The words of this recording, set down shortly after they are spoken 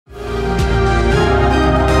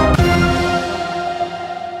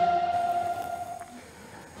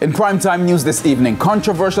In primetime news this evening,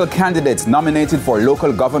 controversial candidates nominated for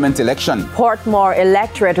local government election. Portmore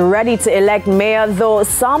electorate ready to elect mayor, though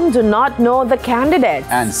some do not know the candidates.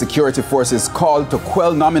 And security forces called to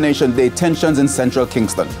quell nomination day tensions in central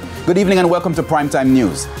Kingston. Good evening and welcome to Primetime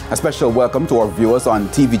News. A special welcome to our viewers on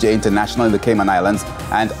TVJ International in the Cayman Islands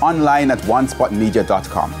and online at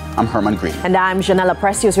onespotmedia.com. I'm Herman Green. And I'm Janella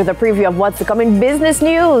Precious with a preview of what's to come in business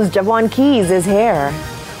news. Javon Keys is here.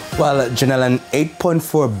 Well, Janelle, an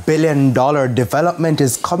 $8.4 billion development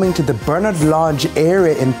is coming to the Bernard Lodge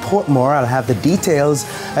area in Portmore. I'll have the details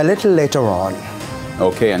a little later on.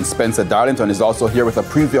 Okay, and Spencer Darlington is also here with a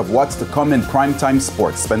preview of what's to come in primetime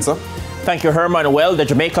sports. Spencer? Thank you, Herman. Well, the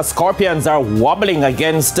Jamaica Scorpions are wobbling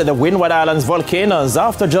against the Windward Islands Volcanoes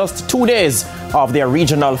after just 2 days of their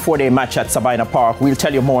regional 4-day match at Sabina Park. We'll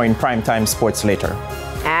tell you more in primetime sports later.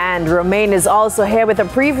 And Romain is also here with a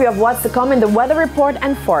preview of what's to come in the weather report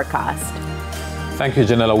and forecast. Thank you,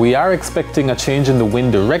 Janella. We are expecting a change in the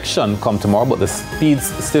wind direction come tomorrow, but the speeds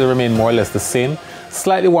still remain more or less the same.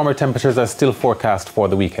 Slightly warmer temperatures are still forecast for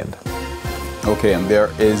the weekend. Okay, and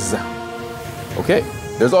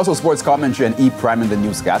there's also sports commentary and E-Prime in the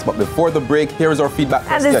newscast. But before the break, here is our feedback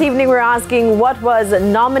question. And this evening we're asking, what was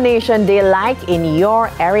nomination day like in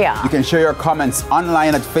your area? You can share your comments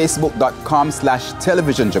online at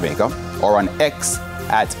facebook.com/televisionjamaica or on X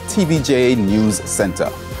at TVJ News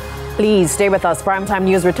Center. Please stay with us. Primetime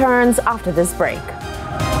News returns after this break.